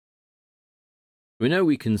We know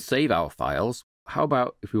we can save our files. How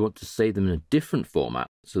about if we want to save them in a different format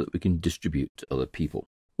so that we can distribute to other people?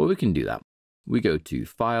 Well, we can do that. We go to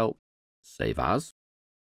File, Save As.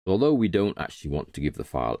 Although we don't actually want to give the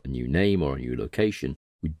file a new name or a new location,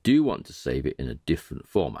 we do want to save it in a different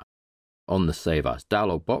format. On the Save As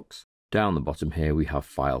dialog box, down the bottom here, we have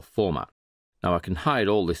File Format. Now I can hide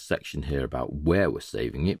all this section here about where we're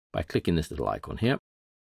saving it by clicking this little icon here.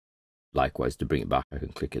 Likewise, to bring it back, I can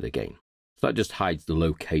click it again. So that just hides the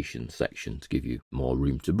location section to give you more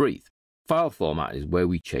room to breathe. File format is where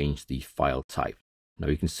we change the file type. Now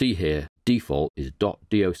you can see here, default is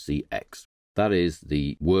 .docx. That is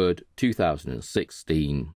the Word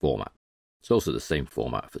 2016 format. It's also the same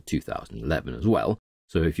format for 2011 as well.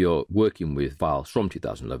 So if you're working with files from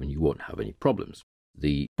 2011, you won't have any problems.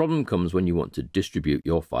 The problem comes when you want to distribute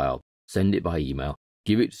your file, send it by email,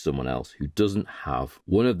 give it to someone else who doesn't have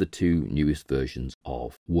one of the two newest versions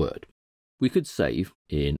of Word. We could save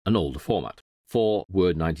in an older format, for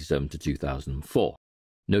Word 97 to 2004.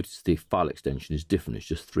 Notice the file extension is different, it's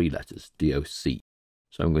just 3 letters, DOC.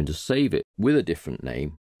 So I'm going to save it with a different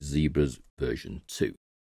name, Zebras version 2.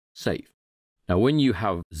 Save. Now when you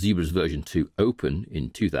have Zebras version 2 open in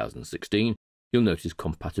 2016, you'll notice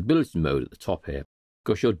Compatibility Mode at the top here,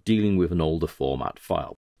 because you're dealing with an older format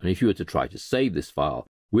file. And if you were to try to save this file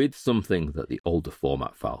with something that the older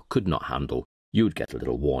format file could not handle, you would get a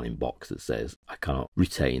little warning box that says, I cannot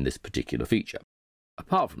retain this particular feature.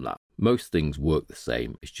 Apart from that, most things work the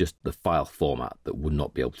same. It's just the file format that would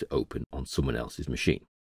not be able to open on someone else's machine.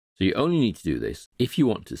 So you only need to do this if you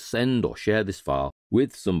want to send or share this file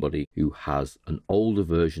with somebody who has an older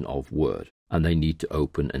version of Word and they need to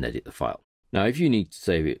open and edit the file. Now, if you need to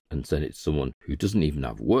save it and send it to someone who doesn't even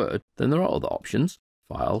have Word, then there are other options.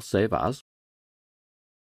 File, Save As.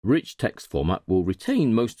 Rich text format will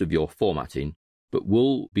retain most of your formatting, but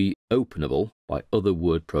will be openable by other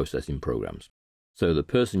word processing programs. So the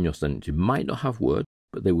person you're sending to might not have Word,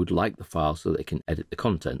 but they would like the file so they can edit the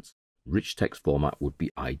contents. Rich text format would be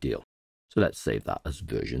ideal. So let's save that as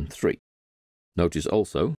version 3. Notice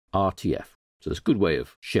also RTF. So it's a good way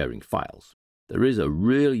of sharing files. There is a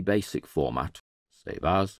really basic format, Save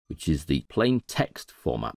As, which is the plain text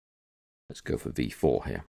format. Let's go for V4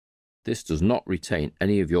 here. This does not retain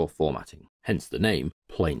any of your formatting, hence the name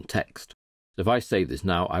plain text. So if I save this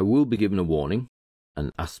now, I will be given a warning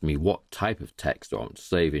and ask me what type of text I want to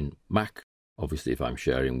save in Mac, obviously if I'm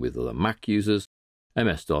sharing with other Mac users,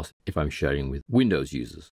 MS-DOS if I'm sharing with Windows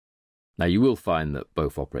users. Now you will find that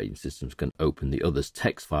both operating systems can open the other's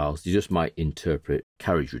text files, you just might interpret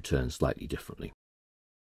carriage return slightly differently.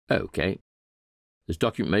 Okay, this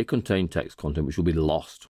document may contain text content which will be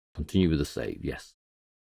lost. Continue with the save, yes.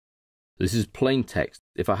 This is plain text.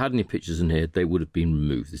 If I had any pictures in here, they would have been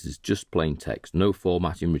removed. This is just plain text, no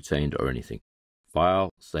formatting retained or anything.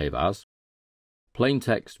 File, Save As. Plain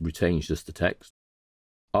text retains just the text.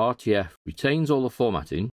 RTF retains all the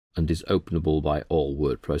formatting and is openable by all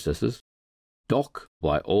word processors. Doc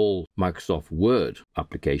by all Microsoft Word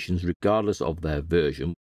applications, regardless of their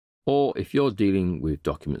version. Or if you're dealing with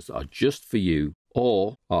documents that are just for you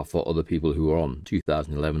or are for other people who are on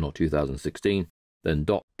 2011 or 2016, then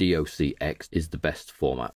 .docx is the best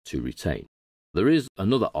format to retain. There is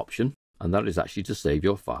another option, and that is actually to save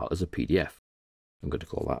your file as a PDF. I'm going to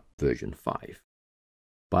call that version 5.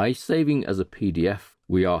 By saving as a PDF,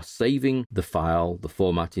 we are saving the file, the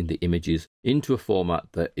formatting, the images into a format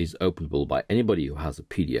that is openable by anybody who has a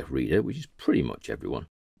PDF reader, which is pretty much everyone,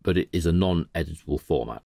 but it is a non-editable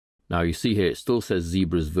format. Now you see here it still says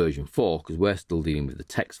Zebras version 4 because we're still dealing with the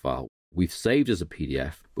text file. We've saved as a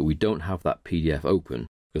PDF, but we don't have that PDF open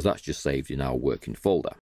because that's just saved in our working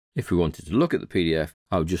folder. If we wanted to look at the PDF,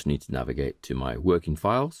 I would just need to navigate to my working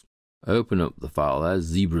files, open up the file there,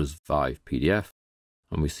 Zebras 5 PDF,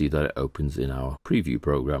 and we see that it opens in our preview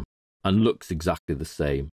program and looks exactly the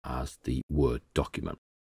same as the Word document.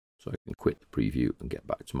 So I can quit the preview and get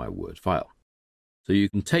back to my Word file. So you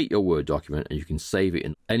can take your Word document and you can save it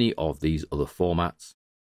in any of these other formats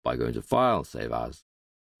by going to File, Save As.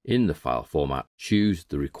 In the file format, choose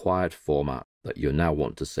the required format that you now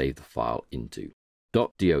want to save the file into.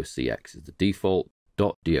 .docx is the default,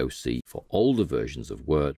 .doc for older versions of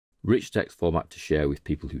Word, rich text format to share with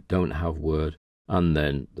people who don't have Word, and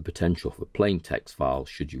then the potential for plain text file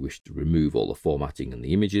should you wish to remove all the formatting and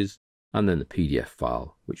the images, and then the PDF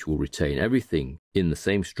file, which will retain everything in the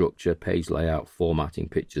same structure, page layout, formatting,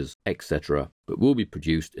 pictures, etc., but will be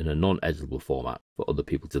produced in a non-editable format for other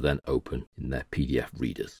people to then open in their PDF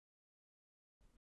readers.